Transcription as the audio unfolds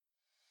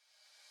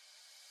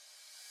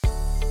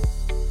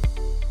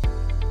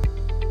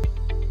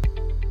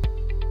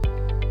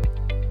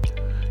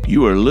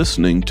You are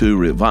listening to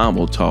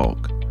Revival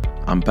Talk.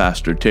 I'm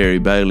Pastor Terry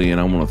Bailey, and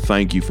I want to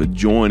thank you for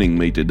joining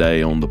me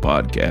today on the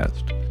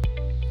podcast.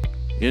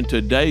 In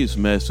today's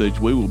message,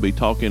 we will be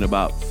talking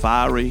about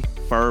fiery,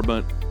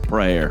 fervent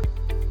prayer.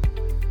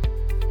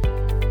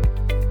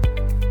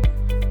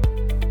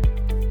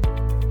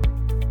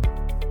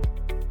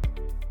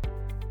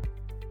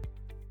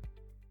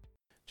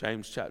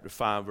 James chapter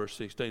 5, verse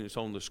 16, it's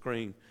on the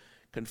screen.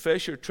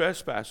 Confess your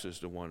trespasses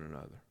to one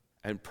another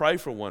and pray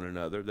for one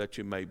another that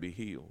you may be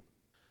healed.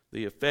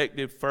 The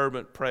effective,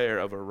 fervent prayer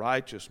of a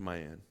righteous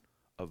man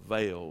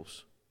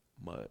avails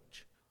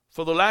much.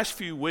 For the last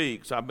few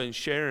weeks, I've been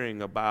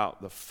sharing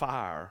about the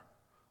fire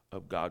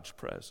of God's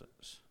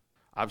presence.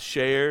 I've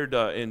shared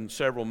in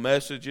several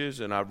messages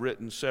and I've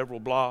written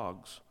several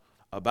blogs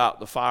about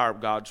the fire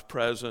of God's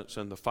presence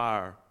and the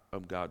fire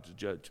of God's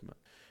judgment.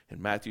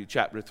 In Matthew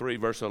chapter 3,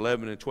 verse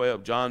 11 and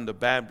 12, John the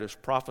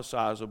Baptist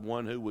prophesies of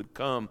one who would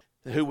come,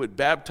 who would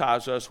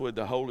baptize us with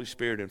the Holy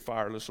Spirit and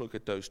fire. Let's look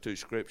at those two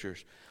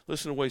scriptures.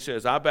 Listen to what he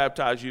says. I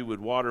baptize you with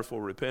water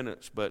for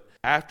repentance, but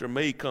after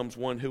me comes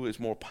one who is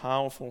more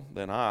powerful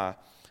than I,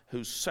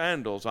 whose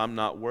sandals I'm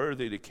not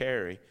worthy to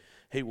carry.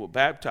 He will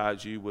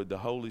baptize you with the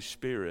Holy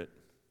Spirit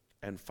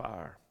and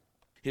fire.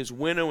 His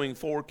winnowing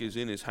fork is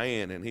in his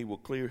hand, and he will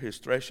clear his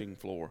threshing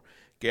floor,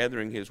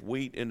 gathering his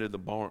wheat into the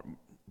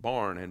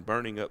barn and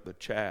burning up the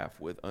chaff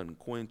with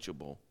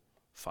unquenchable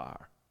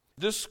fire.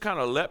 This kind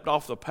of leapt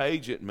off the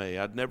page at me.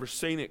 I'd never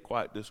seen it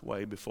quite this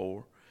way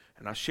before.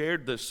 And I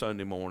shared this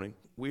Sunday morning.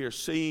 We are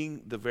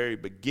seeing the very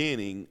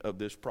beginning of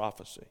this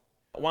prophecy.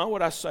 Why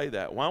would I say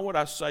that? Why would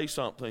I say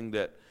something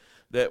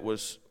that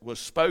was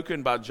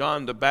spoken by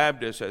John the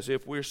Baptist as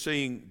if we're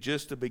seeing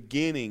just the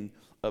beginning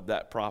of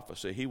that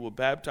prophecy? He will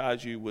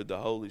baptize you with the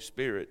Holy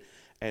Spirit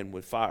and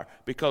with fire,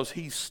 because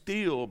he's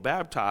still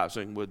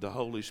baptizing with the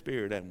Holy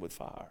Spirit and with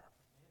fire.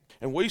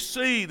 And we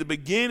see the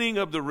beginning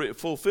of the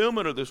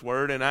fulfillment of this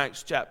word in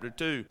Acts chapter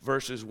 2,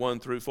 verses 1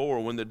 through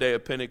 4. When the day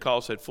of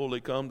Pentecost had fully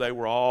come, they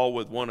were all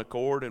with one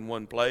accord in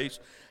one place.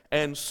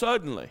 And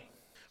suddenly,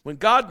 when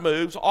God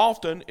moves,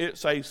 often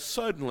it's a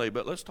suddenly,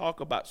 but let's talk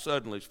about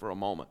suddenlies for a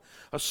moment.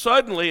 A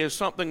suddenly is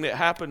something that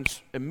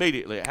happens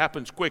immediately. It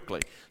happens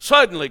quickly.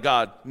 Suddenly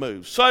God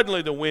moves.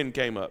 Suddenly the wind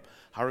came up.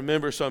 I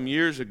remember some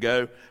years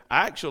ago,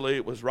 actually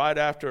it was right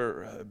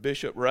after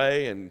Bishop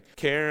Ray and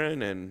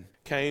Karen and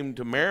came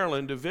to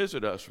Maryland to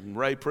visit us.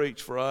 Ray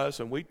preached for us,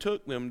 and we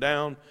took them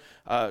down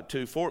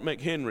to Fort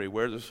McHenry,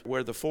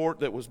 where the fort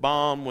that was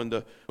bombed when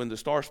the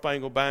Star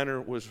Spangled Banner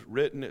was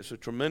written. It's a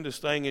tremendous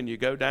thing, and you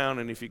go down,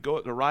 and if you go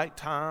at the right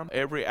time,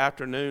 every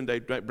afternoon they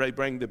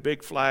bring the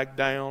big flag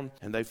down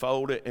and they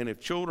fold it. And if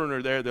children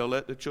are there, they'll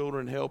let the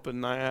children help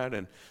in that,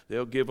 and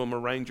they'll give them a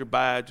ranger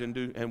badge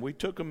and we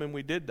took them and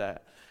we did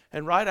that.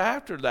 And right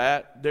after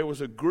that, there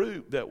was a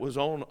group that was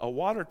on a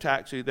water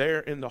taxi there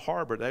in the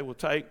harbor. They will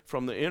take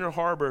from the inner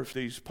harbor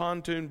these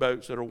pontoon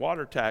boats that are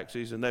water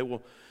taxis, and they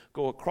will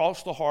go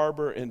across the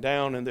harbor and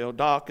down, and they'll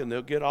dock, and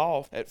they'll get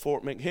off at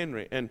Fort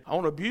McHenry. And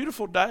on a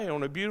beautiful day,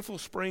 on a beautiful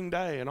spring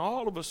day, and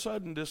all of a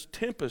sudden this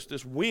tempest,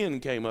 this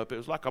wind came up. It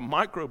was like a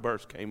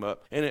microburst came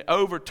up, and it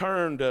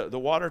overturned the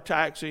water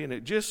taxi. And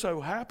it just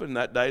so happened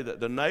that day that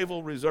the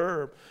Naval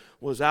Reserve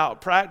was out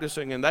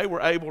practicing, and they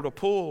were able to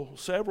pull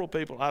several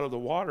people out of the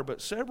water,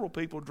 but several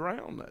people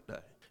drowned that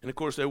day. And of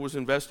course there was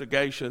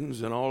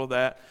investigations and all of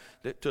that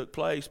took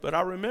place. But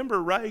I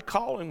remember Ray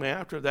calling me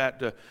after that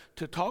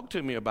to talk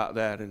to me about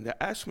that and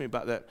to ask me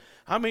about that.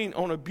 I mean,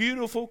 on a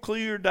beautiful,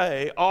 clear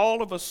day,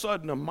 all of a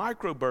sudden a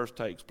microburst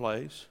takes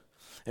place,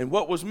 and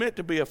what was meant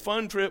to be a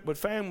fun trip with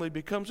family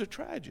becomes a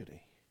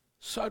tragedy.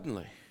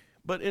 Suddenly.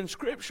 But in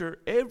Scripture,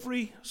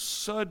 every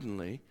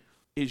suddenly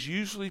is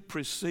usually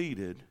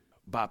preceded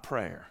by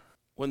prayer.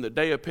 When the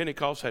day of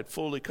Pentecost had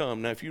fully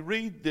come. Now, if you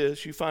read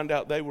this, you find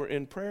out they were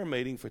in prayer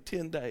meeting for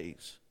 10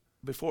 days.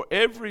 Before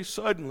every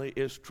suddenly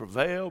is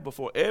travail,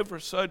 before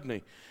every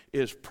suddenly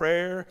is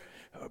prayer,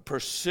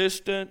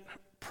 persistent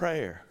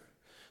prayer.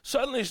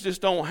 Suddenlies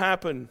just don't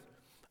happen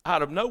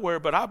out of nowhere,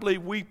 but I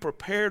believe we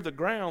prepare the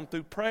ground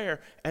through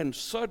prayer, and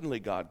suddenly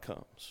God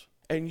comes.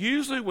 And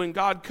usually when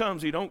God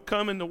comes, he don't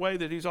come in the way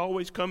that he's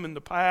always come in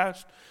the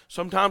past.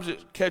 Sometimes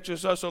it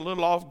catches us a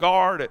little off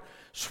guard. It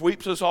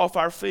sweeps us off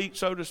our feet,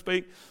 so to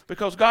speak,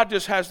 because God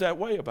just has that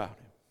way about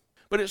him.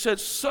 But it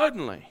says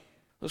suddenly.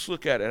 Let's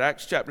look at it.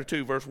 Acts chapter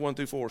 2, verse 1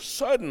 through 4.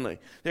 Suddenly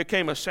there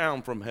came a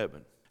sound from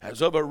heaven,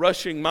 as of a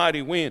rushing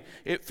mighty wind.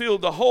 It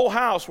filled the whole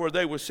house where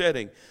they were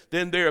sitting.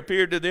 Then there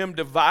appeared to them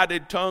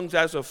divided tongues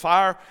as of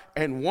fire,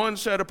 and one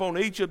sat upon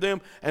each of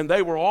them, and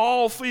they were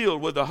all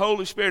filled with the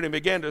Holy Spirit and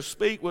began to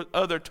speak with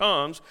other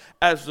tongues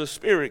as the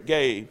Spirit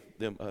gave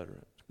them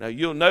utterance. Now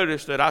you'll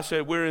notice that I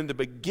said we're in the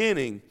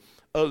beginning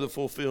of the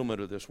fulfillment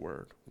of this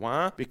word.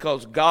 Why?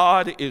 Because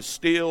God is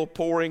still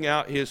pouring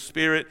out his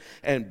Spirit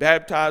and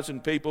baptizing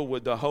people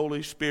with the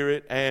Holy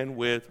Spirit and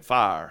with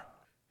fire.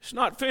 It's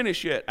not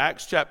finished yet.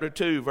 Acts chapter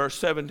 2, verse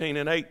 17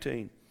 and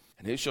 18.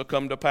 And it shall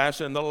come to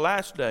pass in the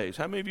last days.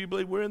 How many of you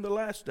believe we're in the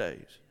last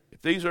days?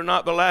 These are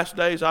not the last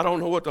days. I don't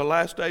know what the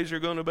last days are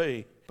going to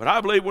be. But I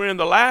believe we're in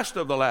the last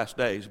of the last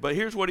days. But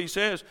here's what he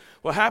says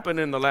will happen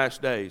in the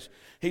last days.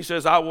 He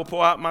says, I will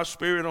pour out my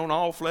Spirit on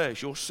all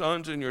flesh. Your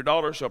sons and your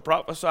daughters shall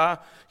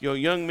prophesy. Your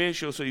young men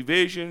shall see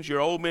visions. Your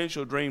old men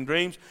shall dream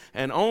dreams.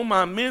 And on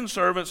my men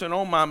servants and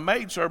on my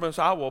maid servants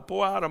I will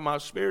pour out of my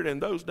Spirit in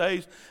those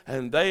days,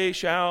 and they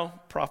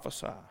shall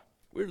prophesy.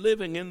 We're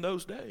living in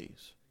those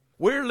days.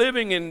 We're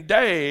living in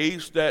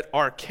days that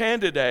are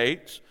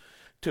candidates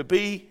to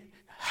be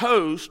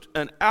host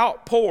an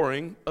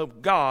outpouring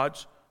of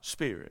God's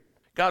Spirit.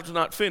 God's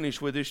not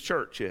finished with His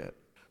church yet,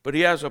 but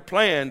He has a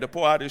plan to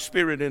pour out His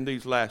Spirit in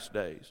these last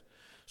days.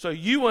 So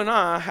you and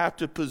I have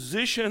to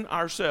position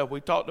ourselves.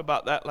 We talked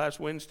about that last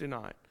Wednesday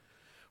night.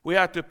 We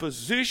have to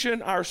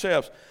position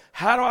ourselves.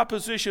 How do I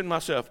position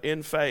myself?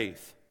 In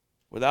faith.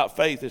 Without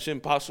faith, it's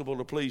impossible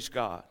to please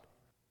God.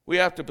 We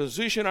have to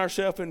position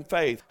ourselves in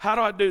faith. How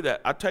do I do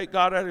that? I take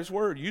God at His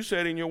word. You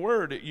said in your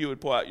word that you would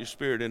pour out your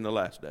Spirit in the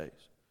last days.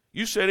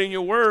 You said in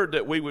your word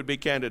that we would be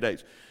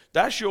candidates.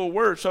 That's your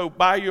word. So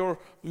by your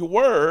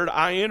word,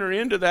 I enter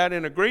into that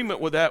in agreement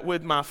with that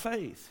with my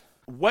faith.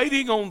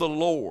 Waiting on the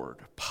Lord,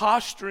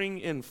 posturing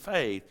in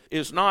faith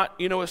is not,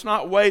 it's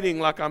not waiting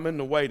like I'm in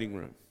the waiting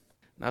room.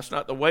 That's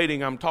not the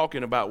waiting I'm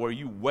talking about where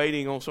you're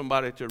waiting on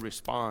somebody to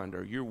respond,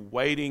 or you're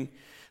waiting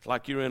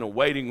like you're in a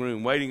waiting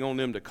room, waiting on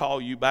them to call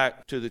you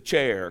back to the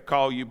chair, or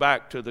call you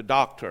back to the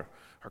doctor,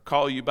 or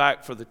call you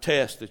back for the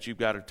test that you've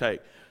got to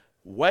take.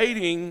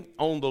 Waiting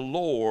on the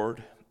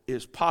Lord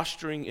is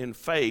posturing in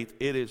faith.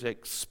 It is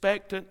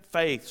expectant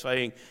faith,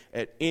 saying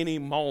at any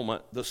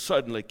moment the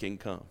suddenly can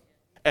come.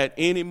 At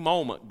any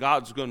moment,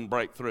 God's going to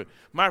break through.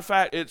 Matter of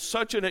fact, it's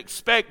such an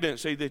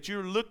expectancy that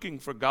you're looking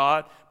for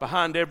God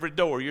behind every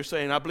door. You're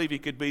saying, I believe He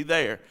could be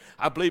there.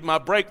 I believe my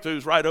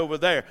breakthrough's right over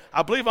there.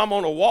 I believe I'm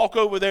going to walk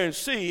over there and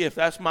see if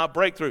that's my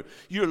breakthrough.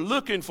 You're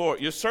looking for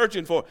it. You're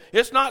searching for it.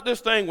 It's not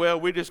this thing,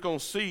 well, we're just going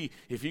to see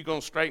if you're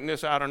going to straighten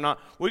this out or not.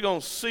 We're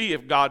going to see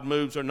if God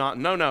moves or not.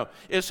 No.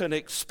 It's an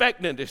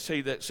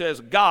expectancy that says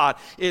God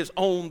is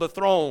on the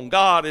throne.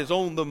 God is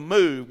on the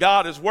move.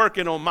 God is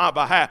working on my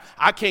behalf.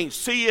 I can't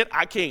see it.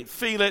 I can't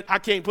feel it. I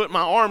can't put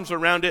my arms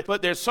around it,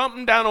 but there's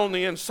something down on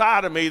the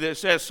inside of me that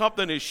says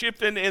something is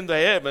shifting in the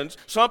heavens.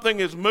 Something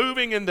is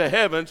moving in the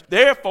heavens.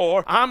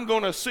 Therefore, I'm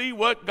going to see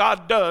what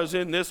God does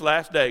in this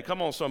last day.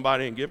 Come on,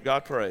 somebody, and give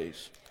God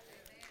praise.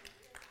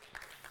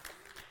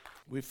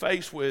 We're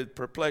faced with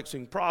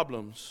perplexing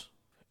problems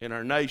in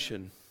our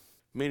nation,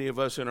 many of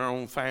us in our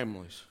own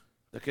families,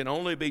 that can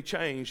only be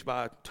changed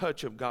by a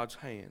touch of God's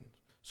hand.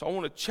 So I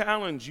want to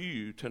challenge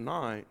you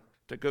tonight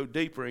to go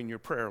deeper in your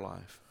prayer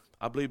life.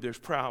 I believe there's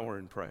power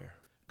in prayer.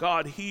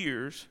 God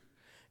hears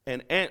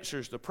and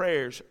answers the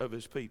prayers of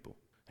His people.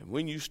 And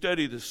when you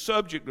study the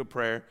subject of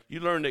prayer, you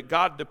learn that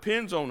God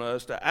depends on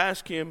us to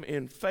ask Him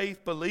in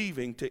faith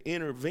believing to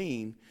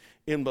intervene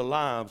in the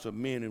lives of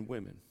men and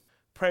women.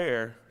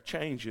 Prayer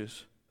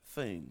changes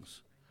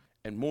things.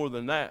 And more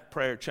than that,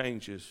 prayer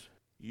changes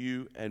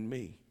you and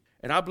me.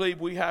 And I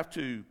believe we have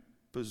to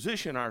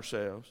position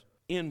ourselves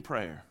in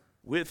prayer.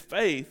 With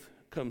faith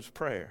comes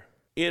prayer.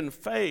 In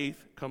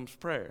faith comes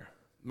prayer.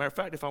 Matter of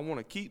fact, if I want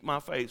to keep my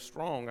faith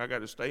strong, I got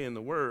to stay in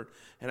the Word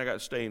and I got to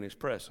stay in His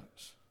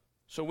presence.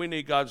 So we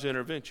need God's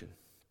intervention.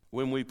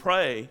 When we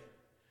pray,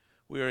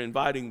 we are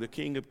inviting the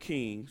King of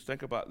Kings,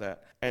 think about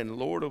that, and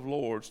Lord of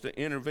Lords to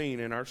intervene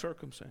in our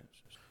circumstances.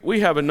 We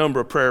have a number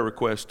of prayer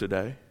requests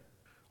today.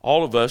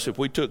 All of us, if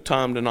we took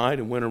time tonight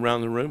and went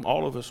around the room,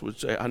 all of us would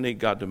say, I need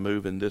God to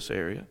move in this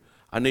area.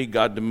 I need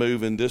God to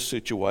move in this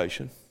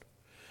situation.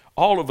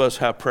 All of us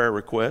have prayer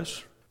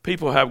requests.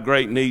 People have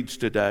great needs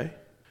today.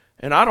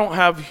 And I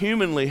don't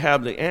humanly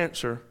have the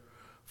answer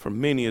for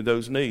many of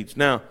those needs.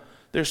 Now,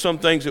 there's some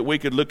things that we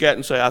could look at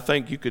and say, I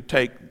think you could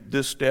take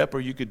this step or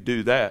you could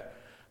do that.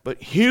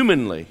 But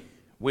humanly,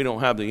 we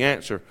don't have the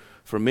answer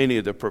for many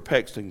of the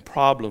perplexing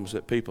problems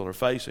that people are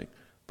facing.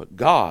 But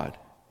God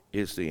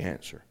is the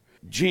answer.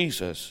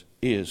 Jesus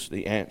is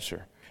the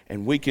answer.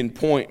 And we can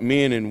point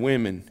men and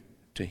women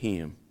to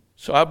Him.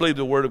 So I believe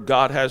the Word of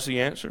God has the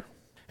answer.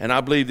 And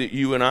I believe that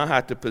you and I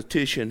have to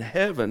petition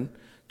heaven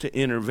to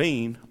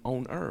intervene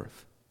on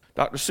earth.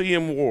 Dr.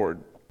 C.M.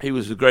 Ward, he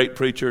was a great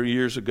preacher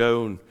years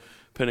ago in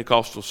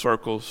Pentecostal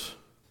circles.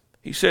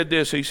 He said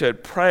this, he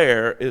said,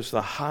 prayer is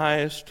the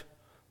highest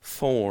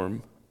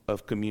form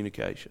of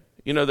communication.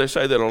 You know, they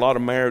say that a lot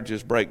of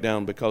marriages break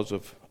down because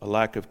of a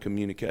lack of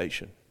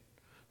communication.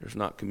 There's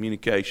not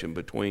communication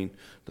between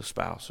the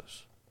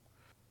spouses.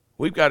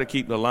 We've got to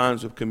keep the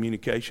lines of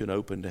communication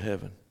open to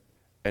heaven.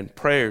 And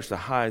prayer is the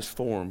highest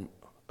form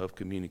of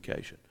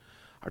communication.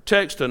 Our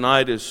text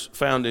tonight is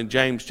found in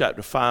James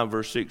chapter 5,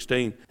 verse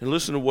 16. And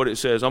listen to what it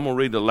says. I'm going to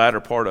read the latter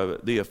part of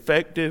it. The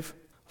effective,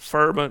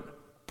 fervent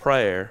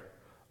prayer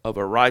of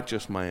a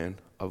righteous man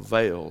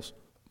avails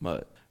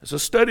much. As I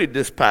studied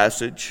this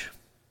passage,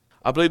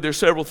 I believe there's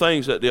several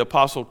things that the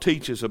apostle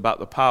teaches about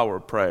the power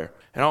of prayer.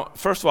 And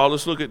first of all,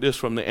 let's look at this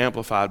from the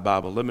Amplified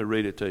Bible. Let me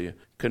read it to you.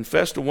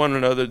 Confess to one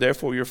another,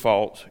 therefore, your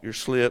faults, your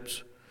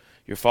slips,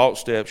 your false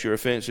steps, your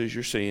offenses,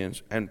 your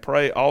sins, and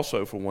pray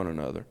also for one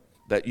another,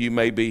 that you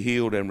may be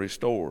healed and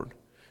restored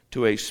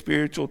to a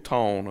spiritual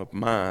tone of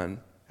mind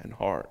and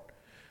heart.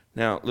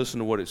 Now, listen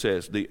to what it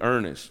says. The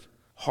earnest,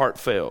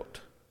 heartfelt,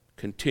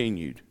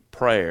 continued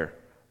prayer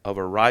of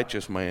a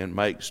righteous man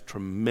makes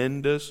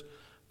tremendous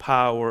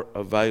power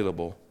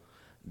available,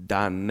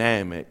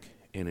 dynamic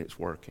in its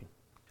working.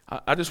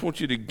 I just want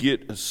you to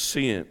get a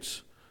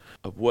sense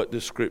of what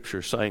this scripture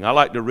is saying. I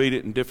like to read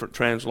it in different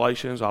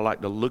translations. I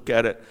like to look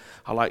at it.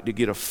 I like to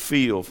get a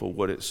feel for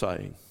what it's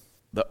saying.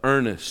 The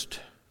earnest,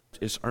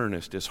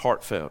 it's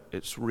heartfelt,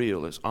 it's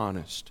real, it's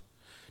honest.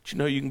 Do you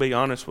know you can be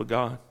honest with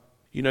God?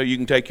 You know you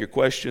can take your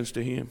questions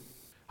to Him.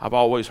 I've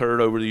always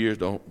heard over the years,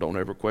 don't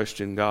ever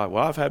question God.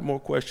 Well, I've had more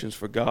questions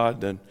for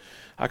God than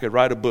I could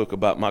write a book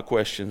about my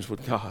questions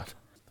with God.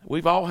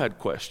 We've all had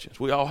questions.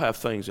 We all have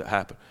things that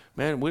happen.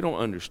 Man, we don't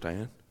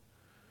understand.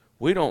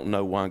 We don't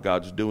know why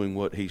God's doing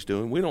what He's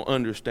doing. We don't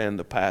understand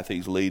the path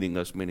He's leading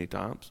us many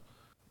times.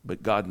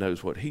 But God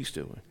knows what He's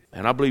doing.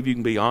 And I believe you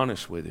can be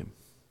honest with Him.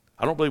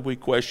 I don't believe we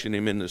question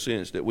Him in the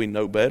sense that we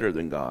know better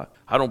than God.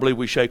 I don't believe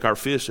we shake our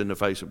fists in the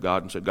face of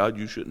God and say, God,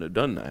 you shouldn't have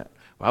done that.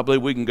 I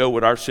believe we can go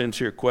with our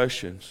sincere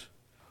questions.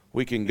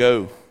 We can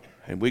go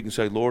and we can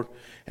say, Lord,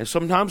 and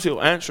sometimes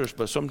He'll answer us,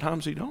 but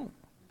sometimes He don't.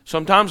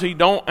 Sometimes He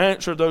don't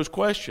answer those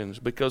questions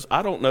because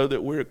I don't know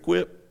that we're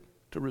equipped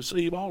to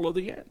receive all of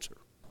the answer.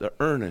 The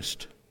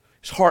earnest,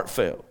 it's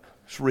heartfelt,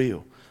 it's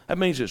real. That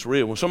means it's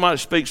real. When somebody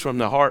speaks from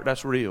their heart,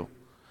 that's real.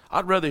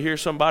 I'd rather hear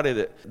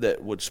somebody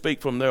that would speak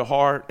from their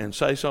heart and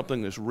say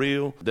something that's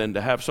real than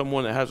to have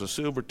someone that has a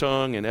silver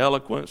tongue and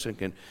eloquence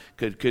and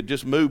could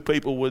just move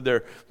people with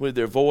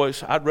their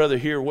voice. I'd rather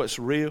hear what's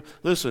real.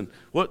 Listen,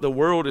 what the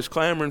world is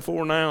clamoring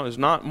for now is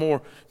not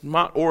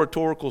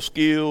oratorical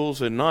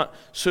skills and not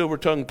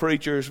silver-tongued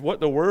preachers. What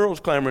the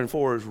world's clamoring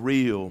for is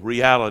real,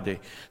 reality,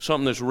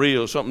 something that's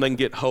real, something they can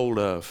get hold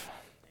of.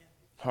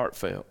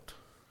 Heartfelt,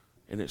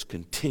 and it's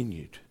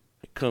continued.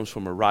 It comes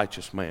from a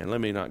righteous man.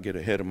 Let me not get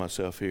ahead of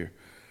myself here.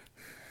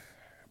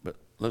 But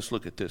let's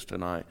look at this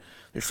tonight.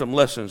 There's some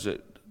lessons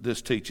that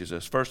this teaches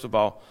us. First of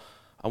all,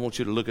 I want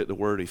you to look at the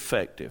word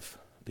effective.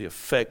 The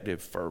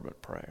effective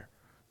fervent prayer.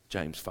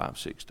 James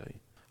 5:16.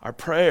 Our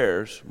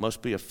prayers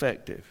must be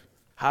effective.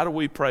 How do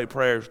we pray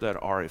prayers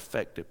that are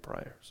effective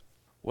prayers?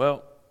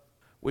 Well,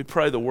 we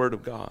pray the Word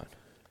of God.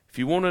 If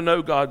you want to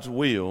know God's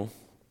will,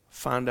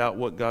 find out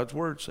what God's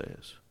Word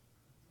says.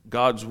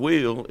 God's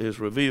will is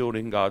revealed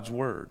in God's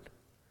Word.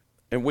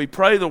 And we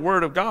pray the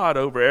Word of God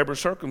over every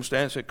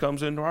circumstance that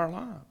comes into our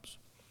lives.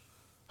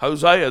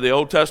 Hosea, the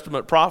Old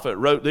Testament prophet,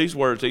 wrote these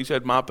words. He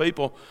said, my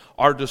people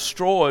are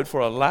destroyed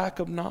for a lack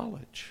of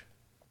knowledge.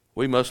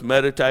 We must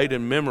meditate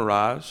and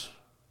memorize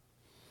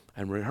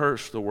and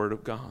rehearse the Word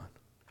of God.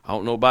 I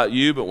don't know about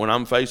you, but when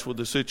I'm faced with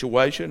a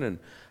situation and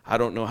I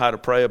don't know how to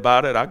pray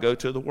about it, I go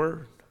to the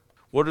Word.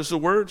 What does the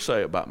Word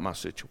say about my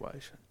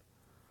situation?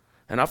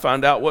 And I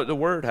find out what the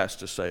Word has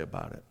to say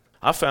about it.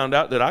 I found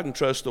out that I can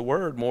trust the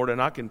Word more than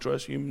I can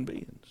trust human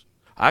beings.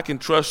 I can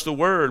trust the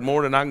Word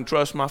more than I can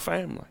trust my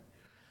family.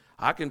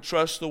 I can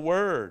trust the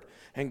Word.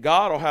 And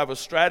God will have a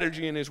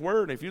strategy in His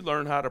Word. And if you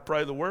learn how to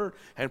pray the Word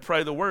and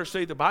pray the Word,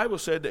 see, the Bible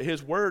said that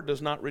His Word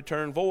does not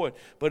return void,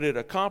 but it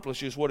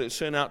accomplishes what it's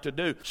sent out to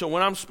do. So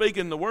when I'm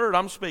speaking the Word,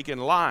 I'm speaking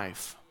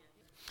life.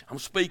 I'm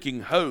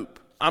speaking hope.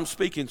 I'm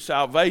speaking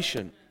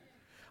salvation.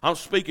 I'm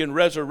speaking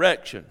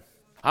resurrection.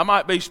 I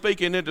might be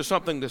speaking into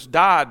something that's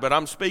died, but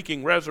I'm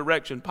speaking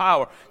resurrection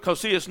power.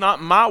 Because, see, it's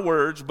not my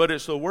words, but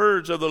it's the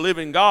words of the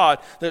living God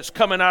that's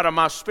coming out of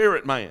my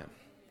spirit man.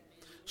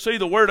 See,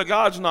 the Word of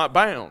God's not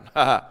bound.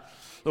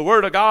 The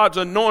Word of God's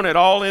anointed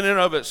all in and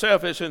of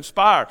itself. It's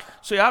inspired.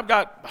 See, I've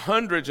got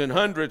hundreds and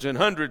hundreds and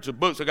hundreds of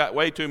books. I got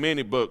way too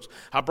many books.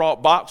 I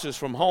brought boxes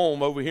from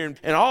home over here.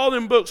 And all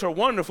them books are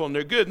wonderful and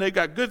they're good and they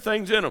got good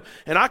things in them.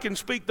 And I can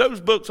speak those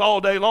books all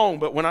day long.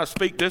 But when I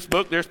speak this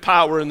book, there's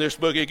power in this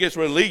book. It gets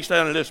released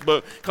out of this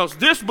book. Because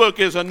this book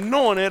is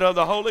anointed of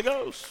the Holy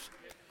Ghost.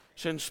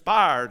 It's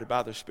inspired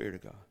by the Spirit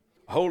of God.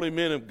 Holy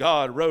men of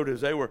God wrote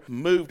as they were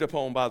moved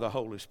upon by the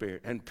Holy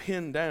Spirit and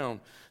penned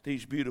down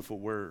these beautiful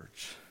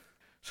words.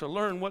 So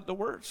learn what the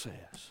Word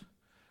says.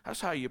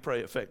 That's how you pray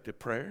effective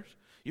prayers.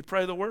 You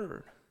pray the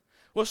Word.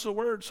 What's the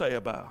Word say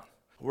about?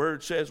 The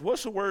Word says,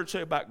 what's the Word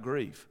say about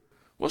grief?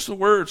 What's the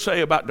Word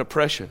say about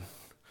depression?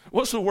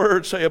 What's the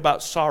Word say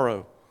about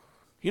sorrow?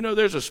 You know,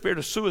 there's a spirit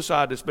of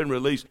suicide that's been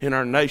released in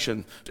our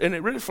nation, and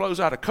it really flows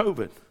out of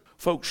COVID.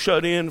 Folks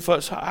shut in,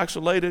 folks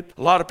isolated.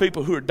 A lot of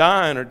people who are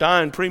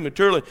dying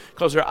prematurely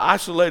because they're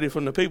isolated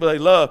from the people they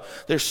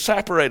love. They're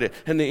separated,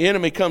 and the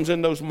enemy comes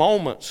in those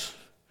moments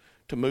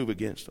to move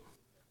against them.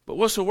 But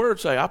what's the Word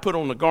say? I put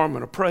on the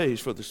garment of praise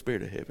for the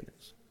spirit of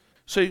heaviness.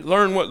 See,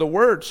 learn what the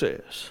Word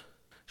says.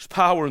 There's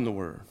power in the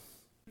Word.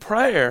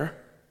 Prayer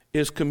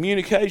is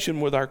communication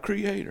with our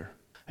Creator.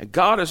 And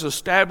God has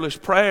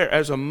established prayer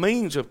as a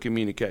means of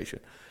communication.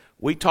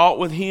 We talk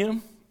with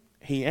Him,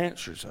 He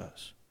answers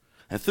us.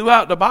 And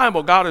throughout the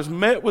Bible, God has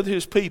met with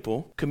His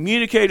people,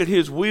 communicated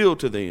His will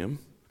to them.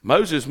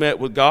 Moses met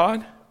with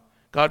God.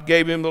 God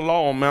gave him the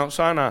law on Mount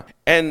Sinai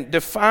and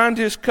defined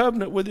His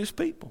covenant with His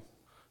people.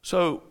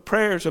 So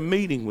prayer is a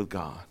meeting with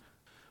God.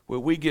 where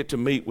we get to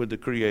meet with the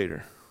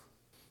Creator.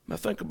 Now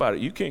think about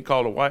it. You can't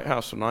call the White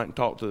House tonight and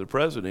talk to the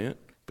president,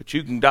 but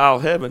you can dial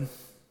heaven.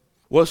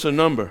 What's the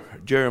number?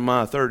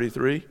 Jeremiah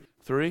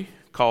 33:3.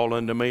 Call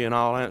unto me and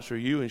I'll answer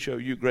you and show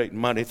you great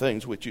and mighty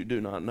things which you do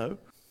not know.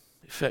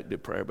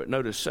 Effective prayer. But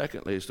notice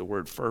secondly is the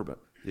word fervent.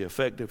 The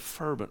effective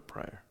fervent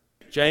prayer.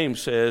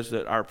 James says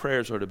that our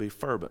prayers are to be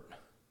fervent.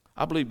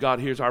 I believe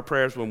God hears our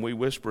prayers when we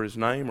whisper his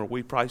name or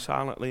we pray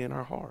silently in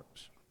our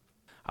hearts.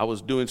 I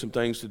was doing some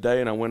things today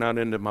and I went out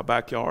into my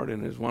backyard,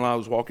 and when I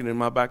was walking in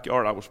my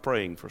backyard I was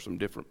praying for some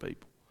different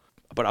people.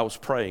 But I was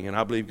praying, and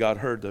I believe God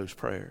heard those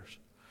prayers.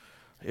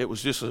 It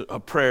was just a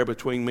prayer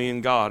between me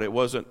and God. It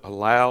wasn't a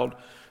loud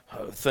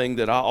thing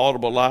that I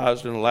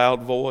audibleized in a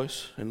loud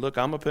voice. And look,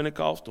 I'm a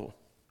Pentecostal.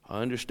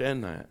 I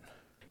understand that.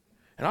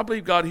 And I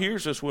believe God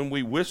hears us when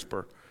we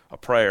whisper a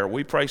prayer.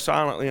 We pray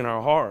silently in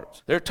our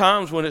hearts. There are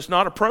times when it's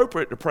not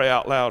appropriate to pray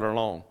out loud or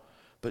long.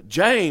 But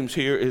James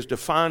here is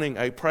defining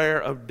a prayer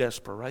of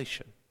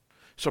desperation.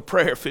 It's a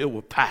prayer filled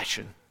with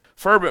passion.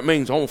 Fervent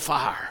means on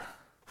fire.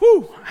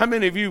 Whew! How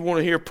many of you want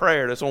to hear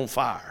prayer that's on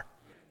fire?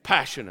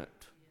 Passionate,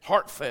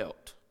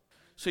 heartfelt.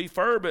 See,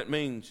 fervent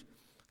means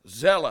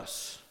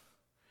zealous,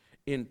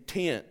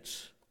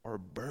 intense, or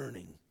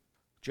burning.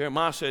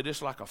 Jeremiah said,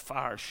 it's like a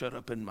fire shut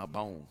up in my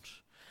bones.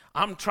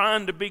 I'm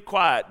trying to be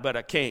quiet, but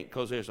I can't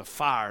because there's a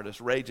fire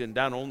that's raging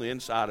down on the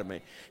inside of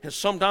me. And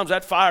sometimes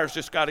that fire's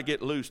just got to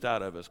get loosed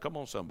out of us. Come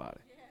on, somebody.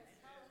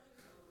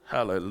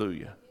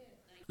 Hallelujah.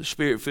 The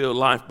Spirit-Filled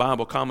Life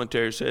Bible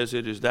Commentary says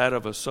it is that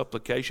of a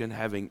supplication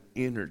having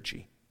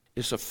energy.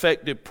 Its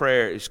effective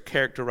prayer is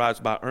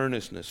characterized by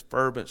earnestness,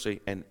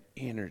 fervency, and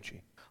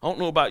energy. I don't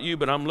know about you,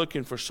 but I'm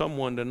looking for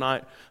someone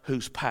tonight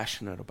who's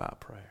passionate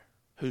about prayer.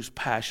 Who's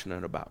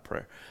passionate about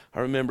prayer.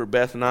 I remember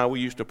Beth and I, we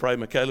used to pray.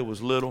 Michaela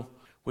was little.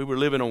 We were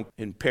living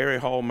in Perry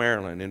Hall,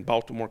 Maryland, in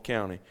Baltimore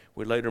County.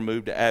 We later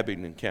moved to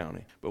Abingdon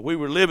County. But we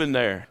were living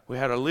there. We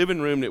had a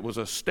living room that was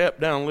a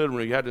step-down living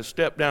room. You had to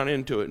step down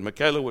into it. And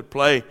Michaela would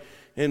play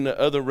in the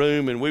other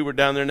room, and we were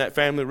down there in that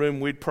family room.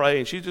 We'd pray,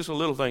 and she's just a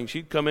little thing.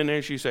 She'd come in there,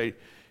 and she'd say,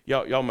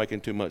 y'all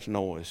making too much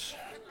noise.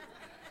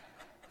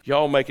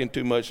 Y'all making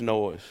too much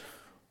noise.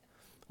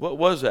 What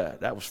was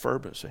that? That was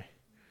fervency.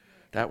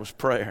 That was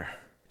prayer.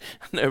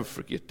 I'll never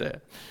forget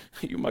that.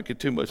 You're making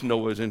too much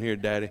noise in here,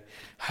 Daddy.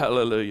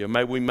 Hallelujah.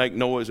 May we make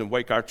noise and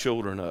wake our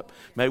children up.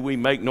 May we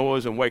make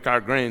noise and wake our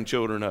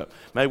grandchildren up.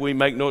 May we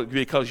make noise,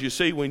 because you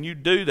see, when you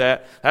do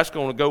that, that's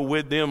going to go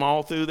with them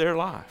all through their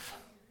life.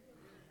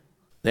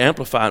 The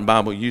Amplified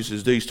Bible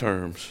uses these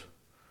terms: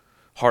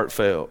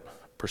 heartfelt,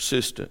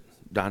 persistent,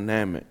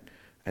 dynamic,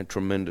 and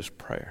tremendous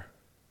prayer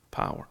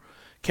power.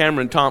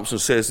 Cameron Thompson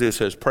says this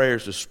as prayer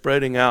is the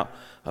spreading out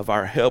of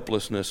our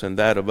helplessness and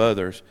that of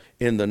others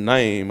in the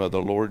name of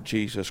the Lord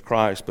Jesus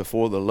Christ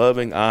before the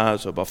loving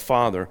eyes of a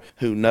Father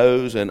who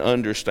knows and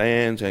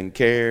understands and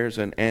cares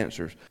and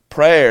answers.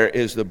 Prayer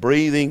is the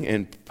breathing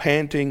and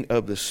panting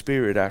of the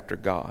Spirit after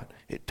God.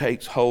 It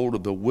takes hold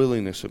of the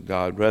willingness of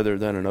God rather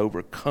than an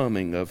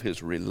overcoming of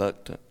his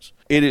reluctance.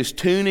 It is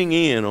tuning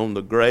in on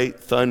the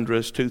great,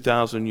 thunderous,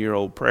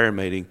 2,000-year-old prayer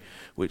meeting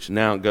which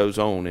now goes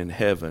on in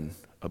heaven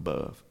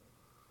above.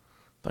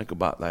 Think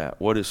about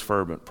that. What is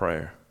fervent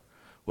prayer?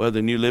 Well,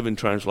 the New Living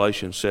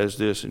Translation says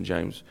this in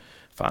James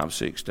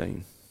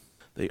 5:16.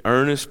 The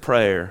earnest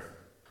prayer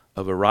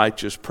of a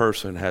righteous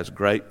person has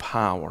great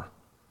power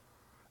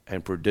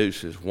and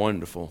produces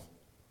wonderful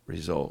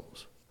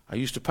results. I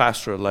used to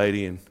pastor a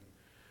lady, and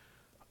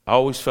I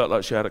always felt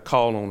like she had a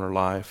call on her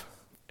life,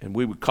 and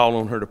we would call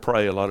on her to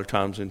pray a lot of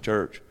times in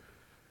church.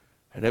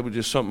 And there was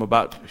just something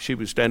about, she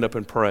would stand up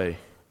and pray.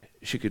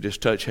 She could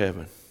just touch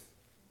heaven.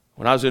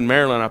 When I was in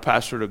Maryland, I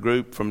pastored a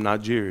group from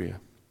Nigeria.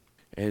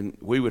 And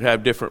we would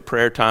have different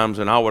prayer times,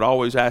 and I would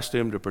always ask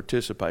them to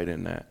participate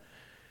in that.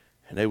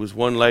 And there was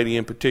one lady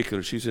in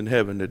particular. She's in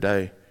heaven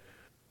today.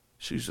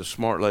 She's a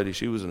smart lady.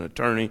 She was an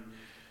attorney.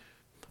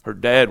 Her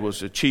dad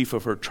was the chief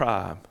of her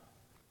tribe.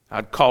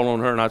 I'd call on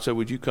her, and I'd say,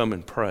 would you come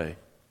and pray?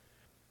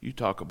 You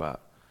talk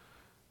about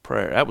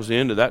prayer. That was the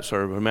end of that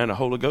service. Man, the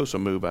Holy Ghost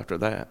will move after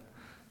that.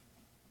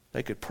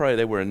 They could pray.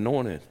 They were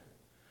anointed.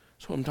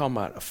 That's what I'm talking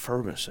about, a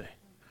fervency,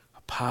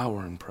 a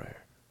power in prayer.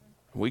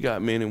 We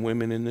got men and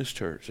women in this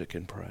church that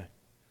can pray.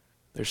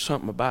 There's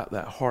something about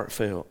that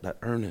heartfelt, that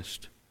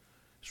earnest.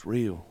 It's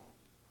real.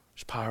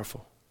 It's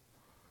powerful.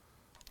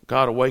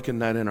 God, awaken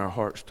that in our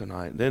hearts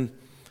tonight. Then,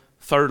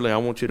 thirdly, I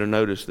want you to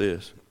notice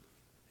this.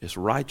 It's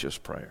righteous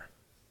prayer.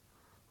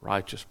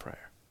 Righteous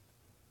prayer.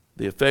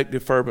 The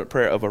effective, fervent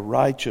prayer of a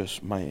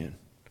righteous man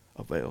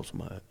avails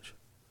much.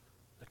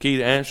 The key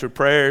to answered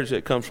prayers,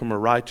 it comes from a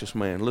righteous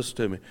man. Listen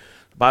to me.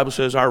 The Bible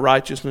says our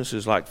righteousness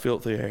is like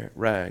filthy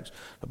rags.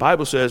 The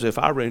Bible says if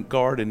I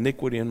regard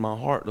iniquity in my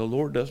heart, the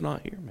Lord does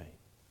not hear me.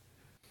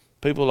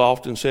 People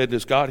often said,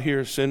 does God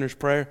hear a sinner's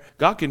prayer?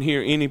 God can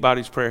hear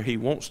anybody's prayer he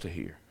wants to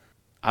hear.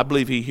 I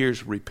believe he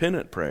hears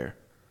repentant prayer.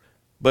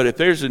 But if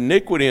there's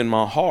iniquity in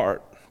my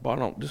heart,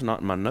 well, this is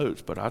not in my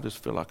notes, but I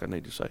just feel like I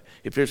need to say,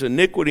 if there's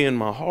iniquity in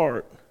my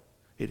heart,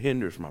 it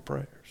hinders my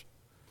prayers.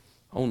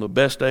 On the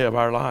best day of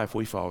our life,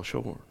 we fall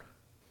short.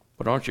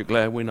 But aren't you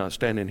glad we're not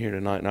standing here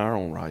tonight in our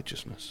own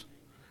righteousness?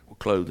 We're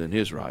clothed in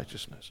his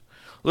righteousness.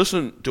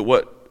 Listen to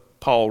what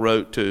Paul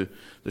wrote to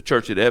the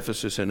church at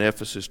Ephesus in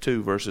Ephesus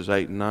 2, verses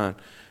 8 and 9.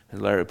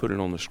 And Larry put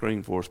it on the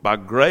screen for us. By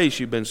grace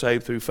you've been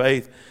saved through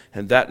faith,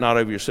 and that not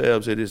of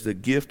yourselves. It is the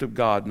gift of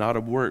God, not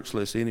of works,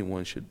 lest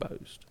anyone should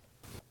boast.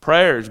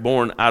 Prayer is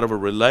born out of a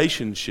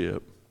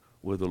relationship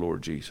with the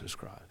Lord Jesus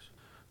Christ.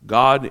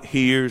 God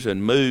hears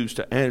and moves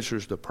to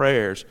answers the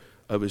prayers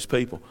of his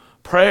people.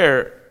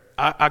 Prayer,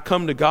 I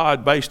come to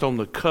God based on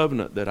the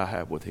covenant that I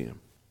have with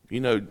him.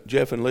 You know,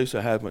 Jeff and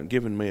Lisa haven't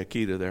given me a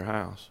key to their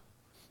house.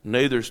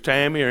 Neither's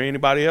Tammy or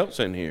anybody else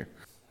in here.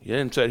 You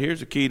didn't say, here's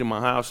the key to my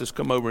house. Just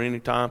come over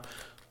anytime.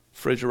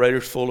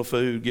 Refrigerator's full of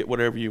food. Get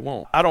whatever you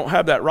want. I don't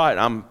have that right.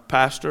 I'm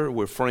pastor.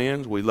 We're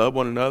friends. We love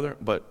one another.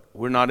 But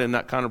we're not in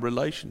that kind of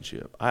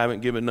relationship. I haven't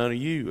given none of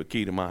you a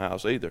key to my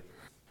house either.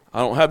 I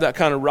don't have that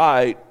kind of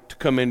right to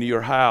come into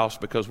your house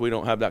because we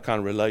don't have that kind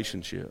of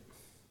relationship.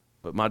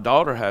 But my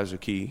daughter has a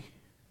key.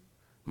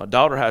 My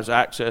daughter has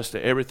access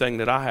to everything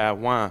that I have.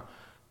 Why?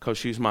 Because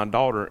she's my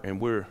daughter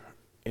and we're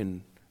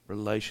in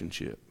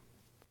relationship.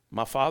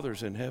 My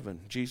Father's in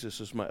heaven.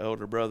 Jesus is my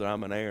elder brother.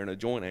 I'm an heir and a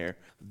joint heir.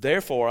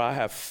 Therefore, I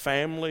have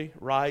family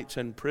rights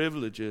and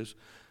privileges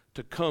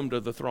to come to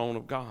the throne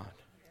of God.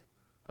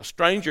 A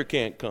stranger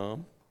can't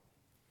come.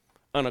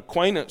 An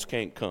acquaintance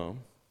can't come.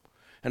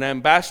 An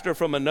ambassador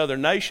from another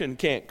nation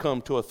can't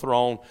come to a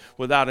throne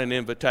without an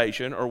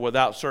invitation or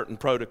without certain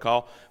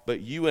protocol.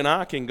 But you and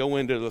I can go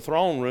into the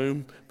throne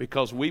room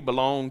because we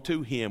belong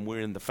to him.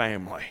 We're in the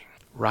family.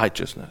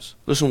 Righteousness.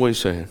 Listen to what he's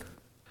saying.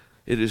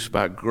 It is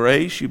by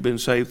grace you've been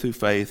saved through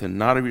faith, and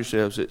not of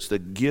yourselves. It's the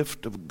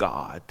gift of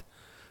God,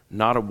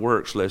 not of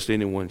works, lest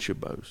anyone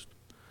should boast.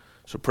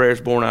 So prayer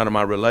is born out of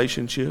my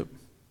relationship.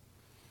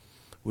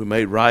 We're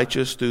made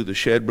righteous through the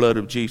shed blood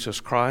of Jesus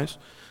Christ.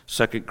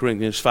 2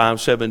 Corinthians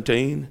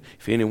 5:17.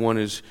 If anyone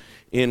is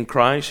in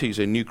Christ, he's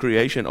a new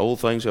creation.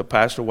 Old things have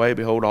passed away.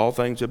 Behold, all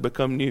things have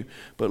become new.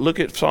 But look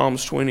at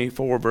Psalms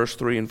 24, verse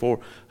 3 and 4.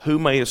 Who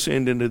may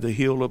ascend into the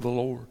hill of the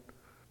Lord?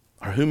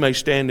 Or who may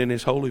stand in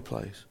his holy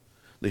place?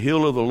 The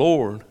hill of the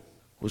Lord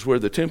was where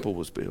the temple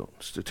was built.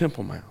 It's the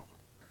Temple Mount.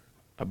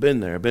 I've been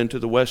there. I've been to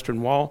the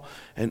Western Wall.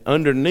 And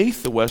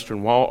underneath the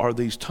Western Wall are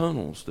these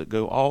tunnels that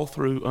go all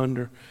through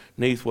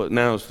underneath what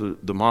now is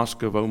the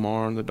Mosque of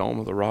Omar and the Dome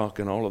of the Rock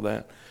and all of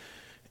that.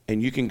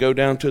 And you can go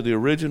down to the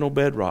original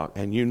bedrock,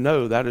 and you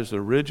know that is the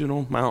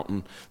original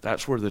mountain.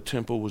 That's where the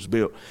temple was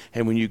built.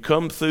 And when you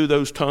come through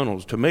those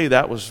tunnels, to me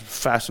that was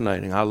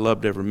fascinating. I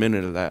loved every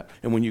minute of that.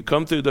 And when you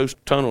come through those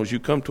tunnels, you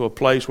come to a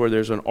place where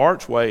there's an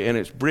archway, and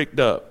it's bricked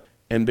up.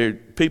 And there are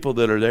people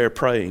that are there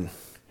praying.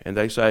 And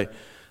they say,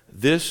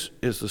 this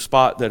is the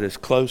spot that is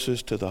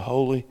closest to the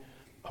Holy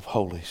of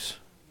Holies.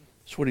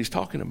 That's what he's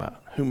talking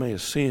about. Who may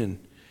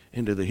ascend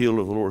into the hill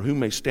of the Lord? Who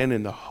may stand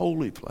in the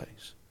holy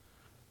place?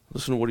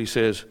 Listen to what he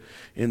says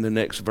in the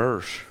next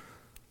verse.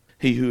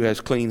 He who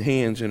has clean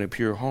hands and a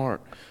pure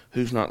heart,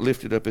 who's not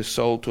lifted up his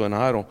soul to an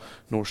idol,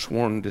 nor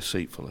sworn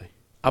deceitfully.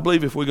 I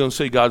believe if we're going to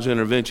see God's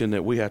intervention,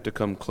 that we have to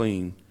come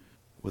clean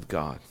with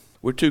God.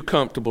 We're too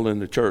comfortable in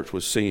the church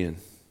with sin.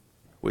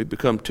 We've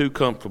become too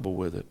comfortable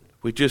with it.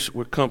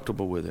 We're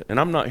comfortable with it. And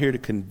I'm not here to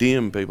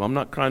condemn people. I'm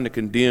not trying to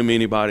condemn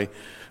anybody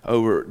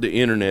over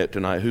the internet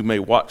tonight who may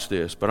watch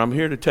this. But I'm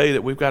here to tell you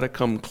that we've got to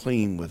come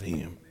clean with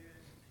him.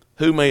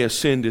 Who may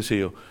ascend his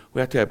hill? We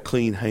have to have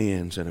clean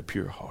hands and a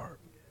pure heart.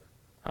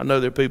 I know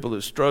there are people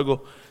that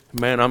struggle.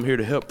 Man, I'm here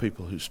to help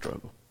people who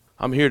struggle.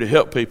 I'm here to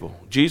help people.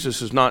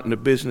 Jesus is not in the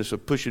business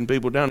of pushing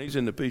people down. He's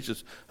in the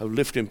business of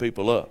lifting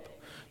people up.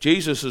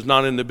 Jesus is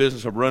not in the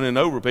business of running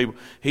over people.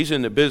 He's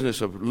in the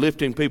business of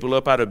lifting people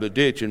up out of the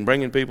ditch and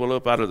bringing people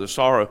up out of the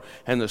sorrow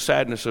and the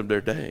sadness of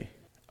their day.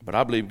 But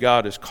I believe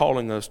God is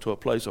calling us to a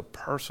place of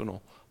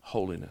personal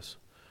holiness.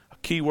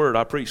 Key word,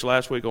 I preached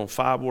last week on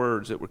 5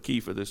 words that were key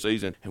for this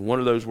season, and one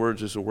of those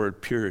words is the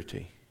word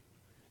purity.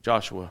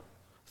 Joshua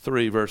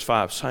 3 verse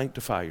 5,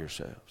 sanctify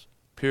yourselves,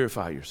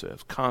 purify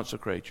yourselves,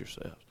 consecrate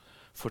yourselves,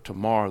 for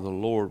tomorrow the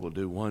Lord will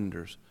do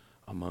wonders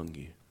among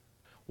you.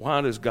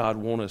 Why does God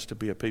want us to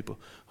be a people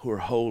who are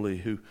holy,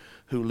 who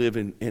live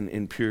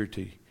in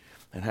purity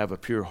and have a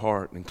pure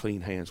heart and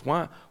clean hands?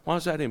 Why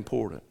is that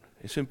important?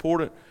 It's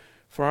important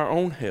for our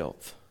own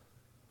health,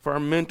 for our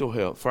mental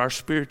health, for our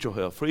spiritual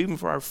health, even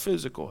for our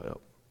physical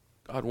health.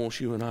 God wants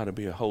you and I to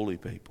be a holy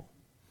people.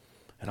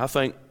 And I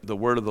think the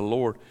word of the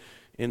Lord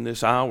in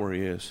this hour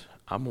is,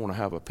 I'm going to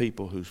have a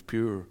people who's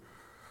pure,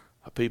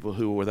 a people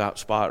who are without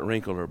spot,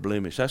 wrinkle, or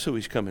blemish. That's who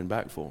he's coming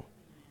back for,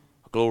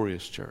 a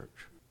glorious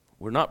church.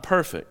 We're not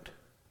perfect,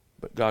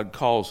 but God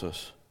calls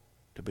us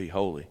to be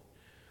holy.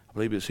 I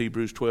believe it's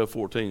Hebrews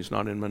 12:14. It's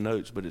not in my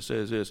notes, but it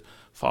says this,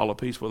 follow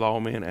peace with all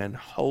men and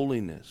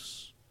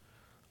holiness.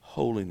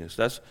 Holiness.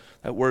 That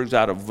word's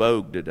out of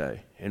vogue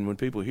today. And when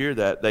people hear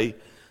that, they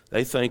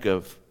think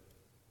of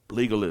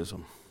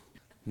legalism.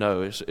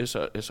 No, it's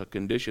a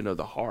condition of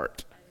the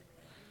heart.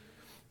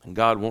 And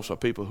God wants a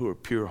people who are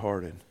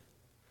pure-hearted.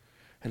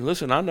 And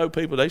listen, I know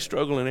people, they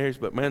struggle in areas,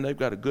 but man, they've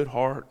got a good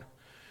heart.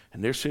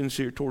 And they're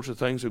sincere towards the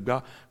things of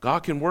God.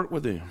 God can work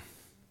with them.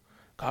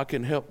 God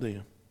can help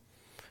them.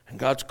 And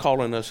God's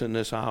calling us in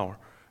this hour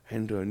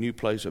into a new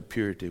place of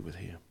purity with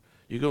Him.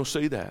 You're going to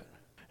see that.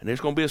 And there's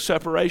going to be a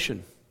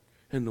separation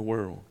in the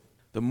world.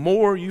 The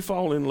more you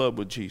fall in love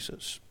with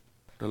Jesus,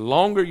 the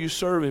longer you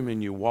serve Him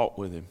and you walk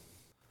with Him,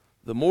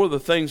 the more the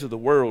things of the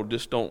world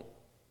just don't,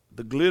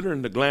 the glitter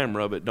and the glamour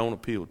of it don't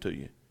appeal to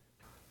you.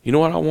 You know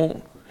what I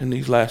want in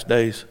these last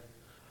days?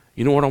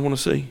 You know what I want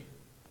to see?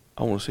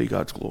 I want to see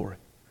God's glory.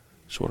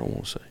 That's what I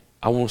want to see.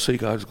 I want to see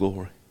God's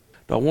glory.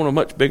 Do I want a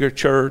much bigger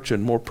church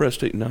and more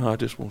prestige? No, I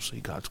just want to see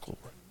God's glory.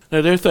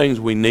 Now, there are things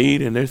we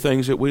need, and there are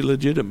things that we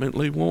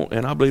legitimately want,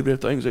 and I believe there are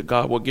things that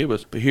God will give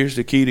us. But here's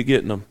the key to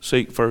getting them.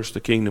 Seek first the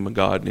kingdom of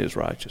God and His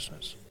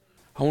righteousness.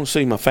 I want to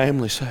see my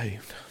family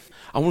saved.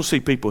 I want to see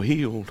people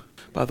healed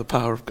by the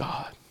power of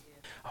God.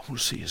 I want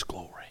to see His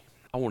glory.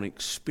 I want to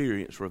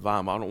experience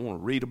revival. I don't want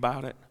to read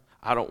about it.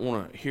 I don't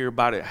want to hear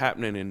about it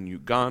happening in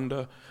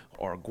Uganda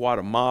or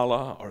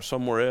Guatemala or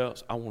somewhere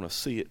else. I want to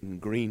see it in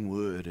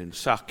Greenwood and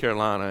South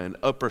Carolina and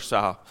Upper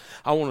South.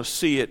 I want to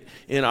see it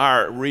in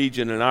our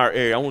region, in our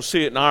area. I want to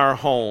see it in our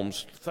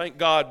homes. Thank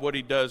God what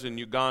He does in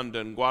Uganda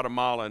and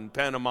Guatemala and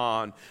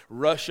Panama and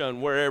Russia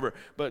and wherever.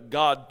 But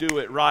God, do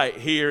it right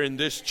here in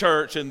this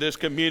church, in this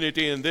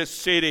community, in this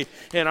city,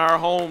 in our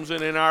homes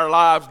and in our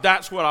lives.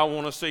 That's what I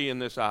want to see in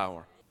this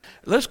hour.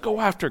 Let's go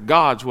after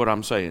God's what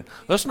I'm saying.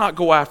 Let's not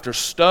go after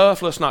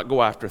stuff. Let's not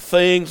go after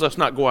things. Let's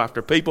not go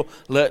after people.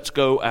 Let's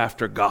go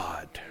after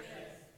God.